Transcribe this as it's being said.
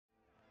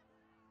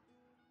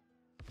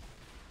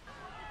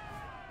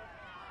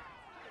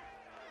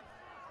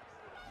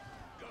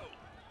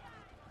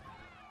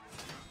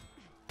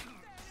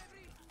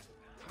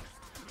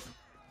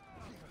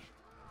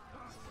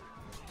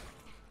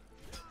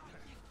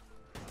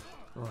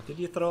Oh, did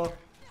you throw?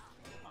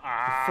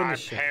 I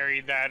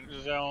parried that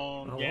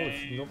zone. Oh,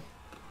 game. no.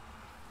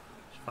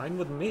 It's fine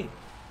with me,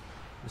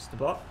 Mr.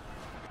 Bot.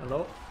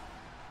 Hello.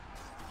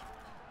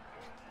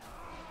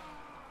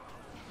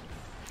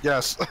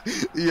 Yes,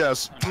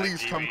 yes.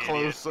 Please come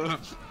closer,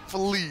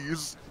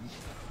 please.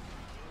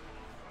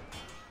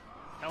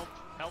 Help,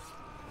 help.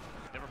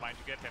 Never mind,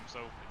 you get him, so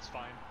it's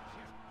fine.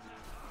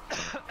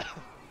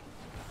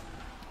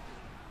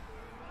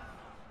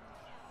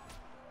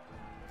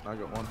 I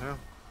got one here.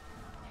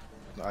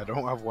 I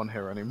don't have one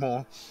here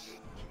anymore.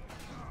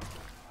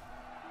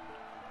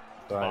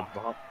 Died,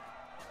 Bob.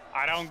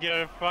 I don't get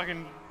a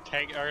fucking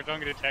tag, or don't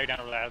get a tag down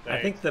over that.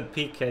 I think the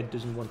PK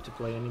doesn't want to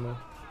play anymore.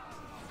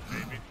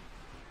 Maybe.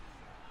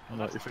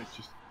 No, I think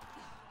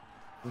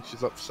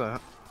she's upset.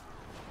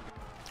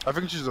 I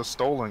think she's just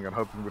stalling and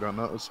hoping we don't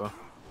notice her.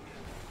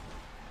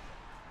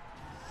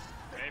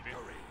 Maybe.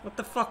 What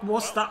the fuck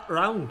was that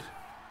round?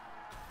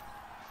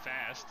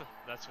 Fast,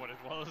 that's what it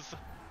was.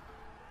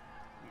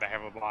 They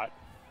have a bot.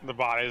 The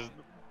bot is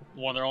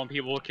one of their own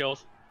people who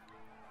kills.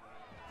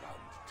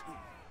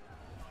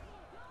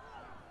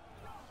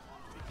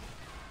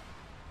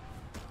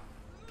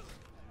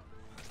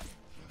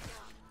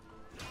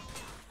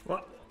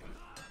 What?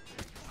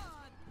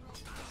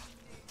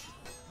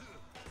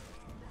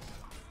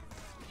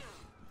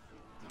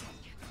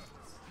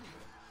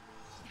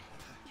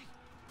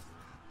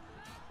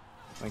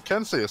 And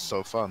Kensei is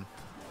so fun.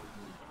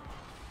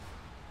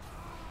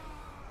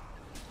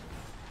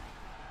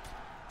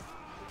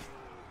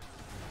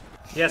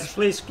 Yes,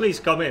 please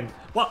come in.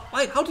 What?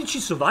 Wait, how did she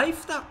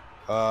survive that?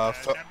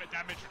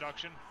 Damage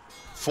reduction.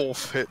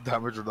 4th hit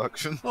damage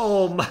reduction.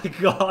 Oh my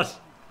god.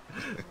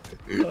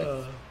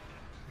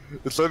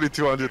 It's only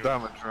 200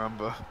 damage,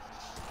 remember?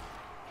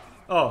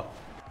 Oh.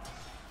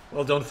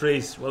 Well done,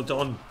 Freeze. Well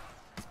done.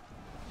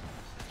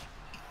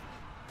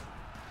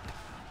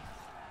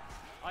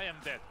 I am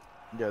dead.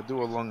 Yeah,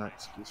 do a long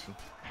execution.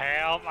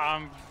 Help!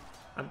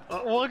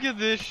 Look at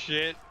this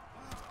shit.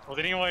 Was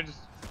anyone just...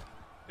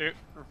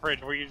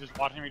 Fridge, were you just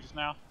watching me just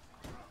now?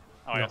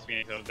 Oh, No. yes,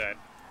 Phoenix dead.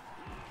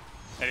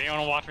 Did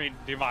anyone watch me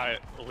do my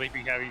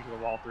leaping heavy to the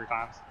wall 3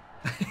 times?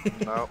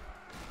 No.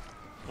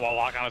 While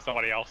lock onto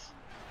somebody else?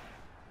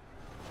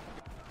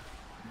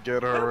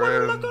 Get Why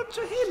her lock in.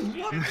 onto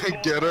him? What?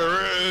 Get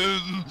her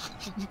in.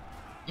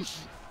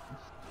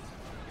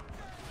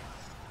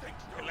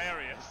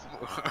 Hilarious.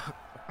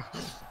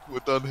 We're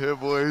done here,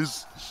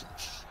 boys.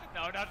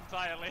 No, not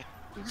entirely.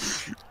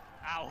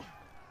 Ow.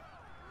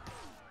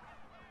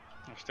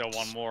 There's still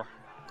one more.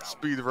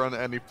 Speedrun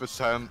any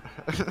percent.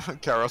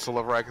 Carousel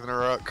of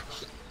Ragnarok.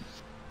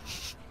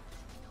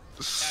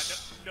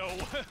 No.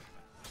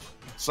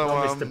 So, No,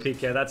 Mr.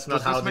 PK, that's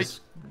not how this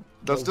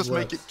does this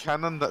make works. it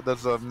canon that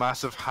there's a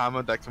massive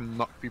hammer that can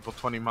knock people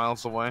 20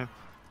 miles away?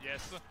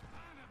 Yes.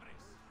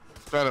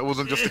 Then it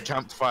wasn't just a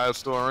campfire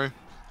story.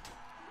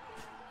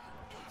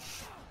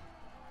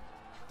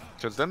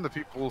 Because then the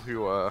people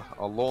who are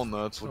lore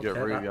nerds will get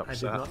really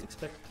upset. I did not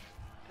expect.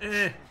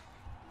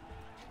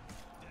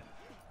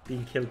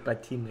 Being killed by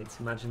teammates,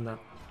 imagine that.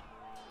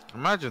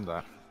 Imagine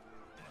that.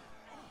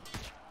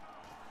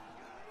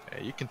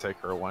 Yeah, you can take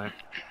her away.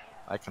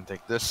 I can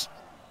take this.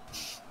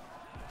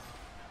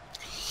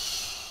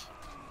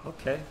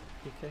 Okay,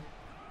 okay.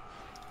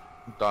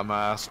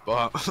 Dumbass,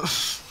 but...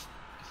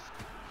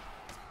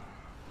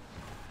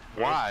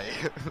 Why?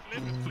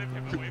 Flip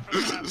him away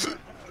from that.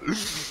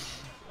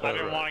 I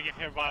didn't want to get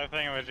hit by the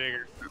thing of a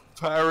jigger.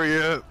 Parry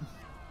it.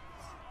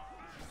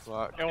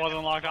 Fuck. It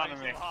wasn't locked onto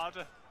me. So hard.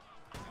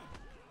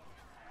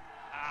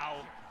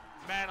 Ow.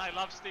 Man, I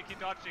love sticky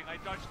dodging. I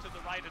dodge to the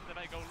right and then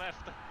I go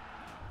left.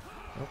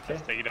 Okay.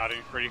 Sticky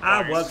dodging pretty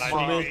far. Ah, works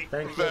for me.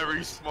 Thank you.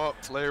 Very smart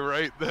play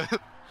right there.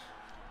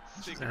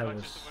 Sticky That dodge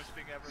was- is the worst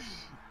thing ever.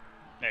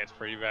 Yeah, it's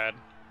pretty bad.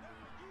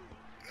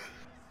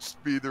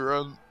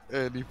 Speedrun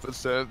any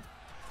percent.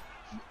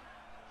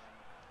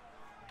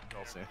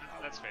 I'll see.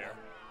 That's fair.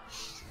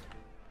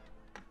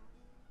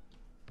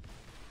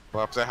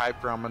 Well, if they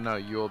hyper armor, no,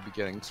 you will be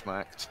getting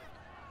smacked.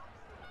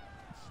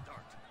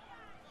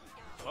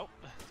 Well,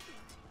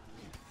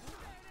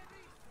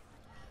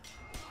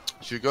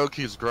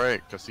 Shugoki's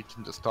great because he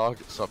can just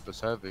target up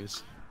his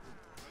heavies,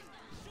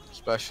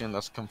 especially in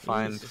this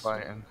confined Jesus.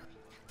 fighting.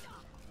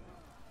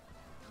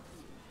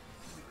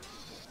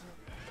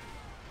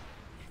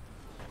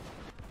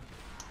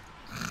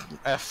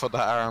 F for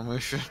that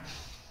Aramusha.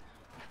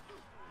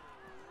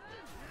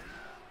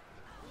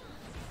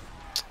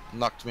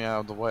 Knocked me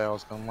out of the way. I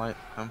was gonna light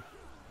him.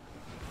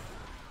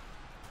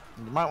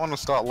 You might want to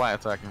start light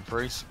attacking,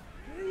 Freeze.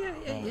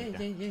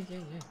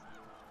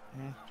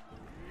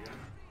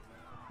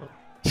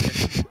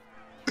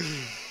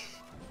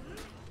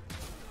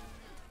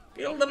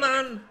 Kill the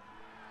man!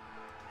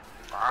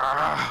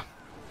 Ah!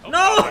 oh,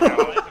 No! oh my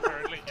God,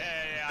 apparently.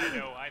 Yeah, I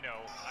know. I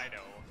know.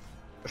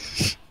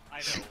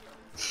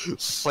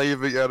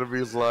 Saving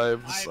enemies'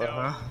 lives. I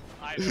know.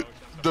 I know.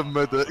 The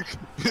medic.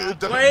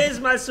 Where is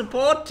my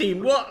support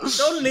team? What?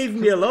 Don't leave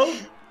me alone.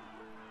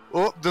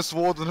 Oh, this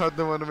warden had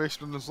no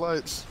animation on his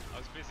lights. I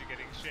was busy getting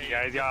getting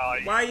shade. Yeah,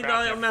 like, Why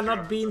am I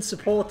not being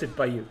supported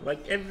by you?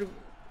 Like every.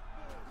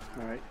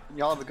 Alright,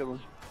 y'all have a good one.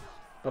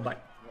 Bye bye.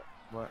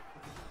 What?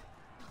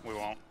 We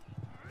won't.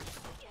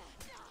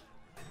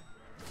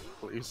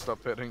 Please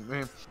stop hitting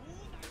me.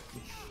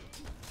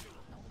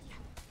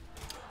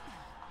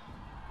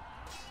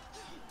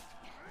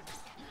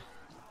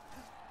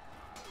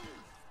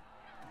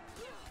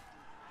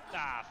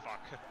 Ah,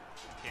 fuck.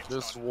 Can't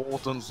This start.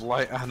 Warden's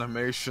light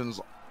animations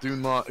do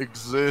not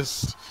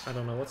exist. I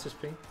don't know what's this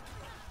ping.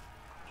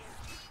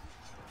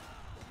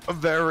 A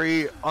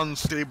very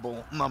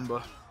unstable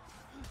number.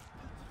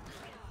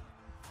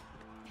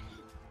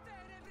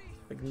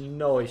 Like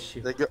no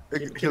issue. They go,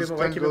 Keep his him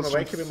away, ping keep him goes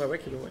away, from- keep him away,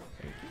 keep him away.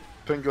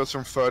 ping goes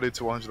from 30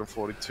 to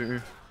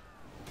 142.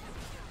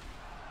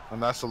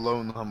 And that's a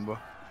low number.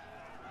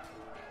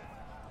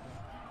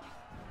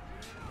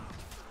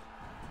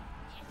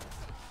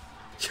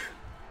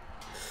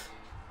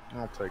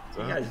 I'll take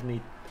You that. guys I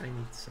need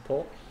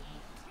support.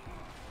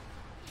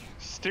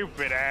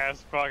 Stupid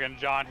ass fucking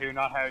John who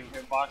not having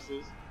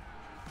hitboxes.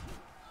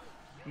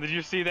 Did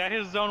you see that?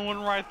 His zone went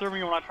right through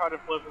me when I tried to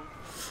flip him.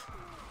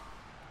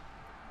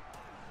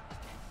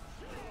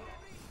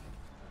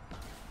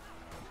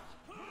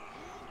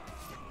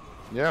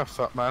 Yeah,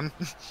 fat man.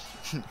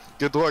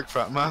 Good luck,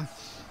 fat man.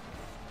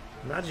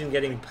 Imagine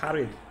getting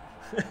parried.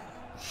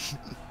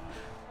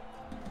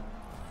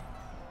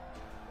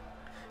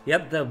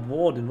 Yep, the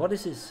Warden. What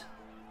is his?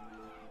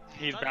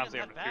 He's Not bouncing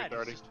even up that to bad,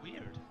 230. it's just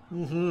weird.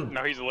 Mm-hmm.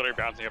 No, he's literally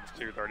bouncing up to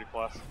 230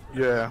 plus.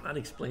 Yeah, That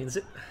explains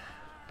it.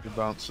 he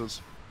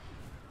bounces.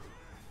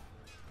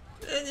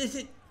 Is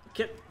it?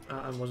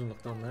 I wasn't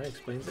looked on there.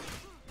 Explains it.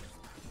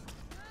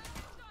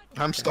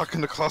 I'm stuck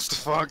in the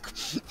clusterfuck.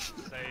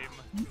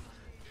 Same.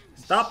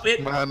 Stop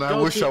it! Man, I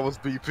Don't wish keep- I was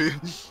BP.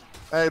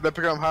 Hey, they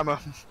pick up hammer.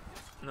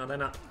 No, they're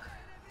not.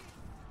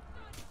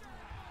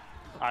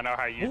 I know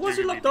how you What was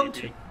do he locked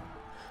onto?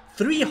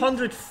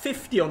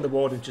 350 on the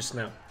Warden just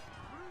now.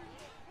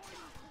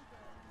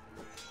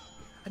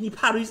 And he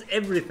parries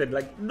everything.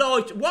 Like,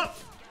 no, what?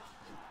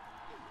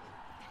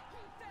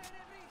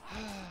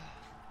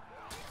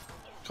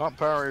 Can't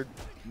parry.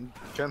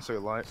 Can say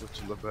light,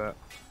 which is a bit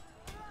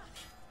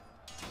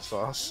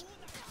sauce.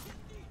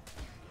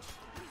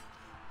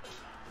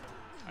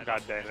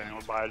 God damn, it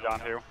was by a John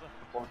who.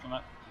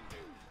 Unfortunate.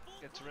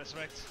 Get to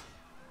resurrect.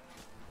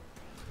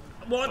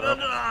 What?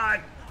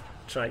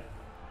 Try.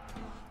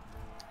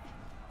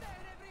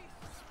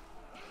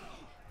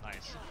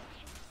 Nice.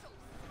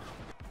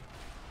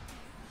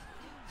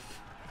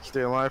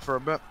 Stay alive for a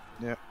bit.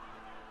 Yeah.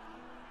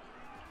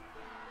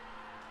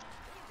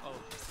 Oh.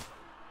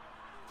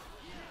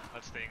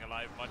 Not staying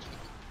alive much.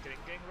 Getting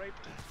gang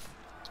raped.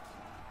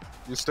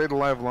 You stayed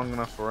alive long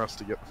enough for us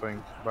to get the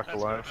thing back That's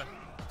alive. good.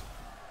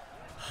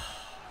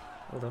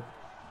 Hold on.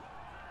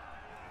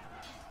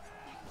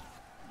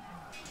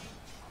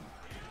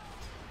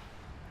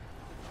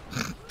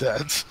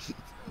 Dead.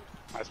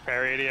 Nice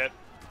parry, idiot.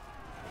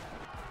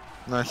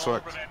 Nice More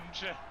work.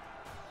 revenge.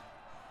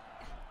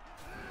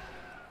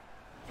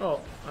 Oh,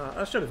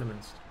 I should have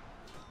missed.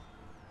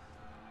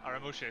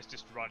 Aramusha is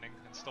just running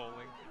and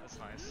stalling. That's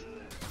nice.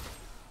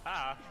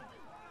 Ah.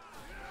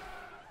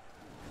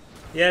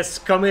 Yes,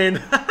 come in.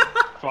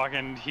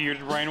 Fucking huge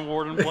Rain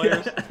Warden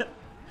players.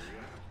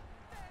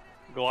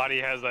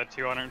 Gladi has that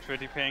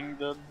 250 ping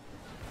to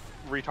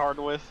retard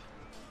with.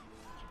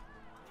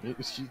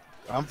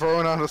 I'm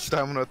throwing out a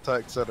stamina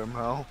attacks at him,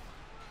 Hal.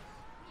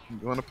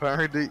 You wanna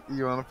parry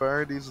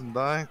these and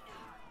die?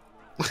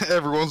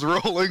 Everyone's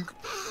rolling.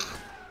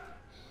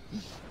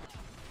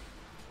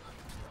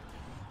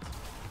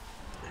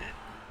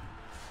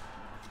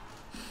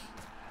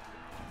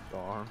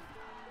 Darn.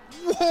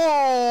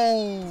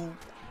 Whoa!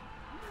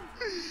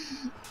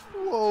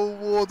 Whoa,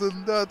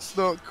 Warden, that's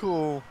not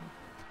cool.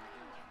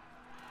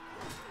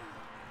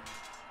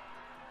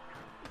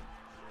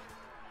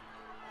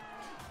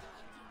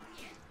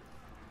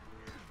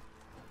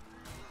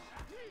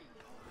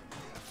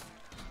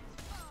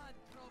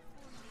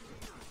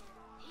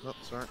 Oh,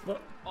 sorry.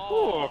 What?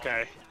 Oh,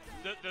 okay.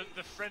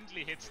 The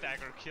friendly hit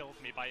stagger killed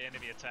me by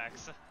enemy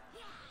attacks.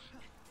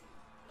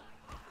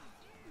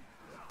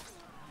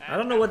 I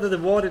don't know whether the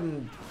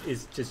Warden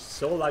is just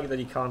so laggy that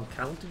he can't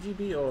counter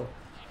GB or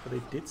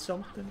they did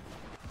something.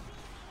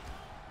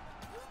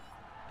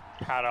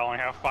 How to only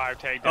have 5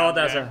 takedowns. Oh,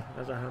 there's yeah. a hammer.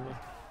 There's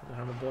a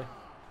hammer boy.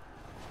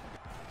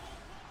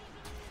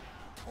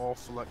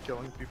 Awful at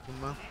killing people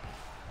now.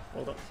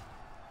 Hold on.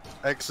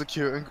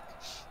 Executing.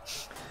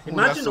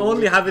 Imagine That's a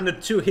only weird- having a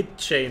 2-hit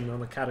chain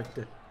on a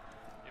character.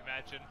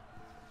 Imagine.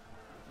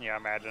 Yeah,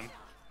 imagine.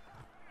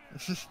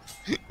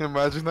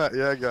 Imagine that,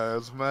 yeah,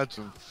 guys.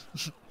 Imagine.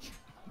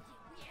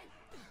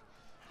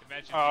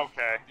 Imagine Oh,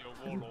 okay.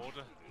 your warlord.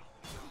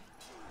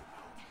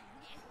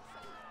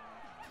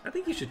 I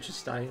think you should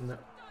just die in that.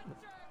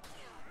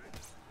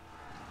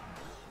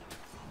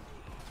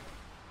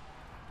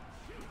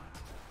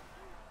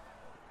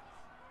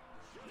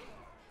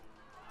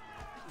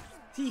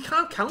 See, you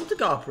can't counter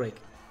guard break.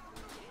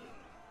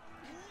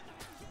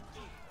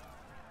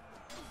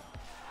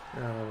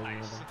 Oh,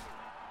 Nice.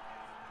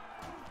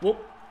 Whoop.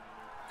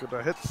 Could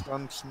I hit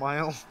stun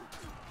smile?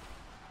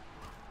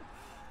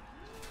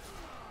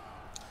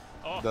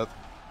 Oh. That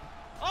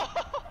Oh!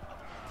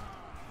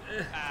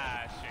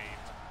 Ah, shame.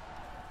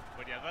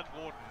 But yeah, that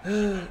warden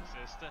should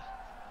exist.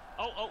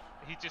 Oh,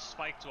 he just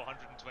spiked to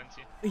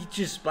 120. He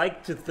just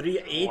spiked to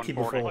 380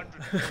 before.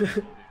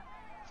 140.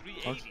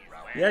 380.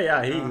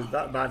 Yeah,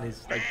 that man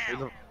is like...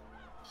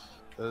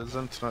 his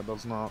internet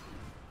does not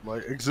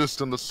like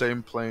exist on the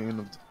same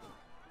plane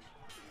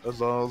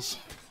as ours.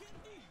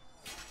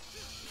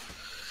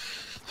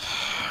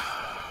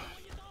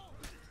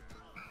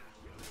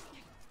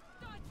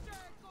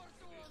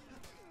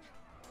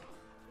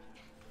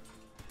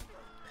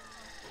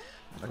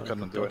 I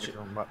couldn't do anything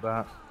about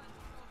that.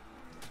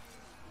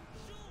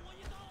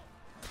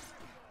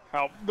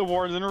 Help! The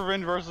warden's in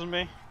revenge versus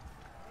me.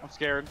 I'm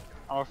scared.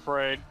 I'm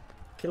afraid.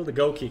 Kill the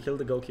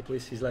Goki,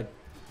 please. He's like...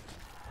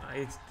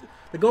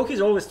 the Goki's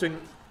always doing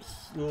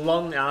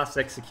long ass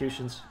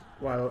executions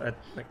while at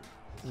like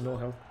no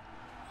health.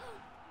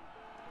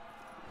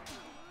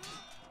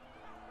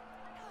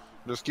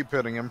 Just keep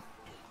hitting him.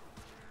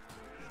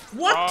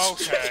 What?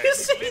 Okay. Did you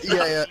see?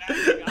 Yeah.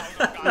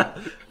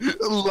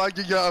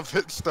 Lagging out of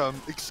hit stun.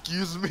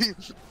 Excuse me.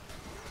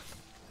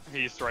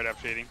 He's straight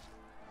up cheating.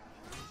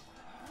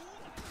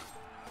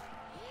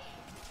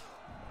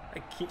 I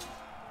keep...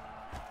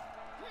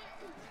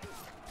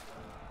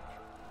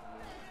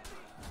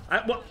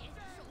 what?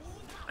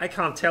 I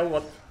can't tell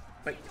what...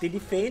 Like, did he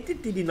faint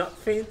it? Did he not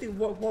faint it?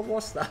 What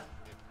was that?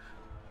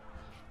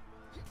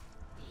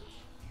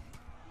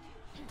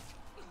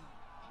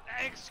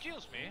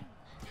 Excuse me?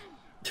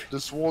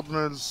 This warden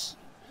is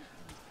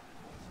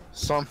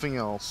something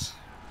else.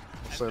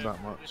 I'll say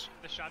that much.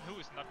 The Shanhu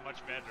is not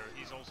much better.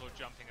 He's also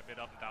jumping a bit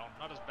up and down.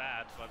 Not as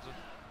bad, but...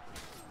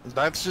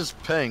 That's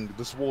just ping.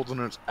 This warden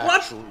is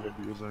What? actually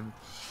abusing.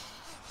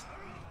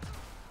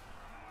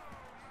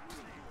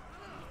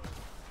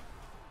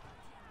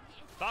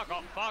 Fuck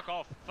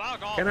off!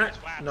 Can I?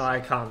 No, I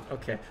can't.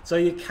 Okay. So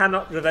you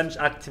cannot revenge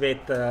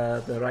activate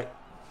the right...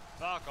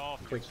 Fuck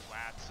off, Quick. you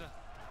swats.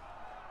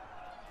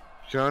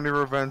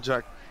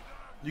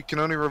 You can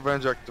only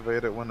revenge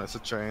activate it when it's a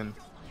chain.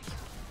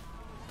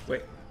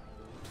 Wait.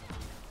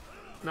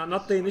 No,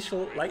 not the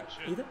initial light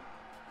either?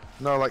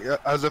 No, like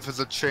as if it's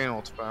a chain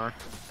ultimatum.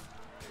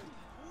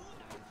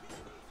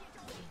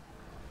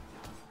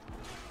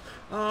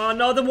 Oh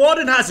no, the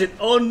warden has it!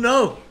 Oh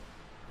no!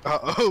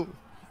 Uh-oh!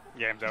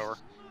 Game's over.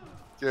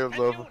 Game's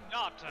Can over. you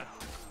not?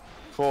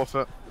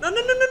 Forfeit. No,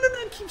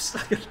 I keep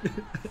stuck in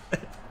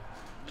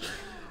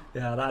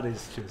Yeah, that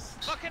is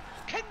just Fucking,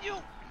 can you?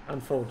 He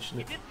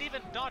unfortunate. didn't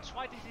even dodge.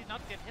 Why did he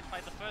not get hit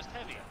by the first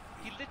heavy?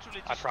 He literally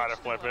just I tried to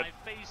stood still flip and it.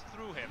 I phased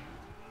through him.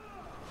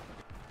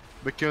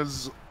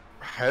 Because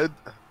head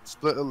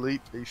split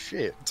elite is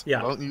shit.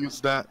 Yeah. Don't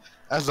use that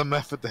as a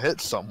method to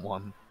hit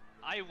someone.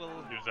 I will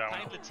Use that one.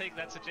 kindly take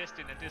that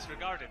suggestion and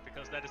disregard it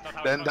because that is not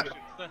how Then it that-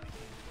 functions.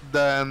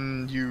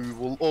 Then you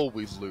will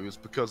always lose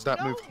because that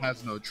No. move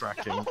has no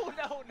tracking.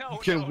 No. You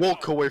can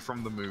walk away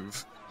from the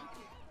move.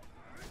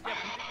 Yeah, but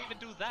he didn't even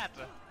do that.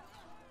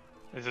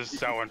 This is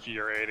so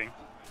infuriating.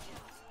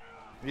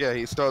 Yeah,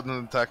 he started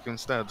an attack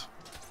instead.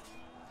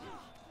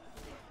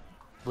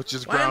 Which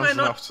is Why am grounds I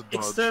enough not to dodge.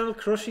 external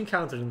crushing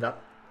countering that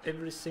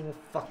every single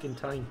fucking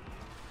time?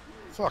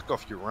 Fuck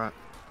off, you rat.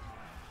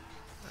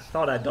 I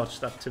thought I dodged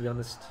that, to be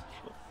honest.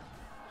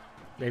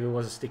 Maybe it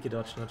was a sticky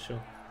dodge, not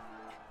sure.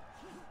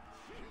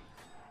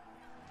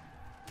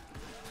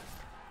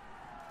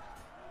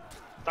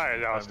 Sorry,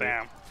 that was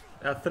damn.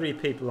 There are 3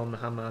 people on the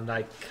hammer and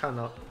I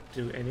cannot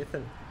do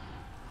anything.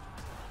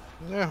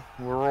 Yeah,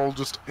 we're all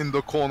just in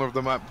the corner of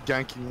the map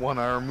ganking one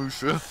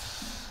Aramusha.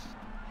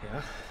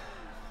 Yeah.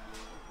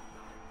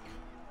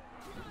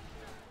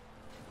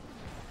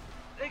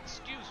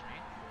 Excuse me.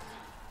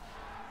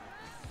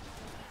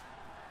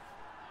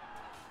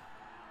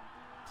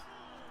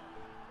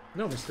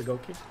 No, Mr.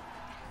 Goki.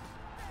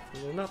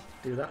 You will not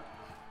do that.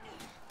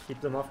 Keep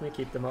them off me,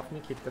 keep them off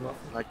me, keep them off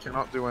me. I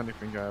cannot do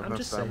anything, I have I'm no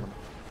just stamina. saying.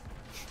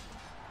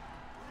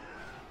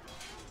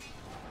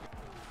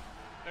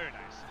 Very nice.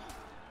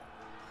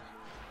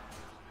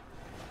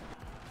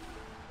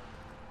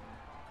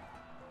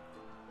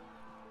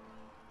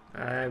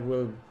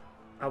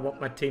 I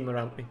want my team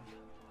around me.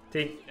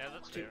 Team. Yeah,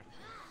 that's fair.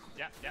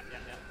 Yeah.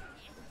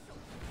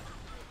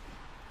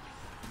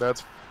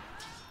 That's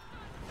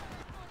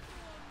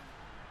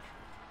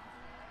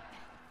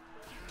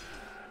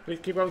Please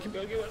keep going, keep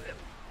going, keep going.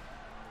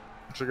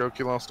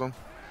 Shigoki last one.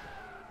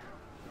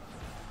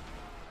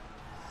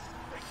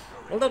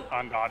 Hold on.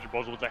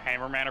 Undodgeables with the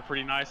hammerman are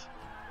pretty nice.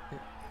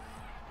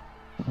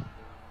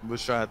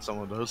 Wish I had some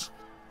of those.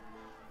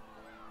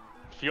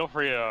 Feel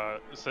free to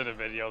send a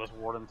video of this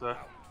warden to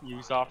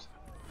Ubisoft.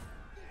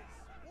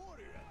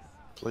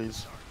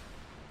 Please.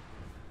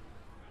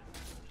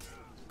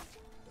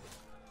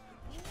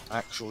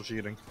 Actual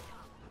cheating.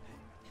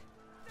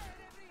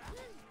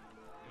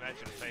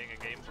 Imagine playing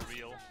a game for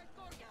real.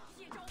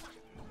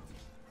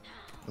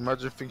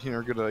 Imagine thinking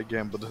you're good at a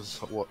game, but this is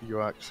what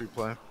you actually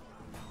play.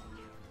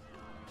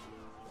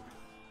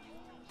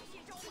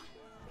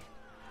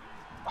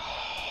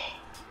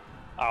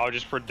 I was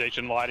just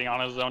prediction lighting on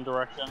his own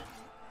direction.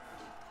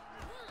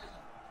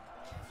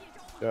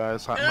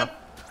 Guys, hot man.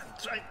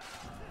 That's right.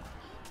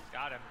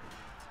 Got him.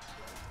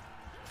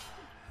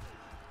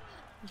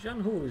 Jan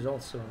Hu is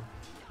also.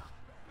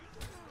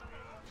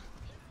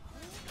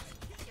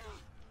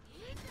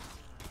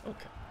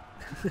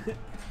 Okay.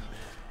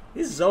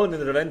 His zone in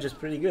the revenge is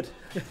pretty good.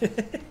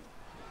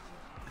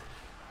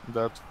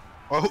 That.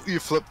 Oh, you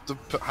flipped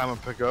the hammer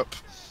pickup.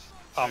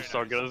 I'm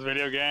so good at this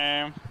video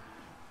game.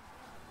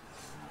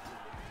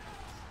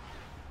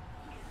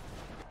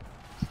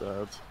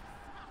 Dead.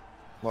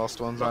 Last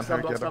one's Blocks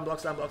on down, here. blocks Get down, him.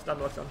 blocks down, blocks down,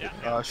 blocks down.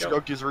 Yeah.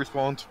 Shoki's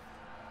respawned.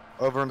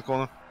 Over in the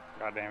corner.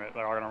 God damn it,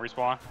 they're all gonna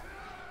respawn.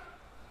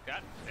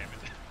 God damn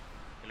it.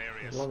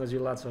 Hilarious. As long as you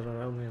lads are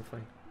around me, I'm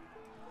fine.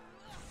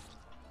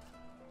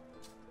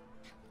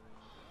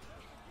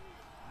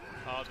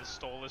 Oh, the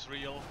stall is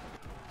real.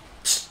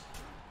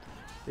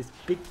 This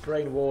big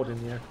brain warden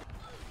here.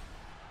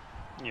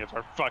 Yes,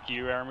 sir. Fuck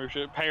you,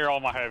 Aramusha. Pay her all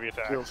my heavy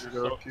attacks. Kills So,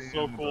 Shoki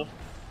so and cool.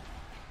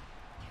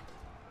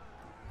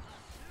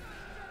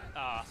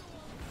 Ah,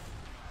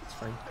 It's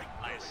fine.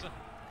 nice.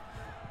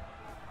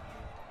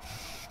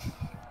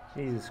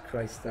 Jesus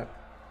Christ, that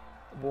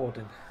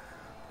warden.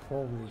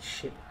 Holy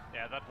shit.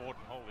 Yeah, that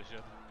warden, holy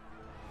shit.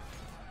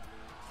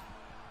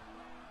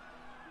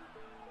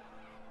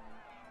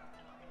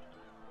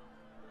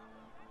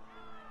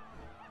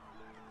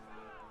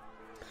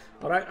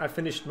 Alright, I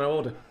finished my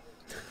order.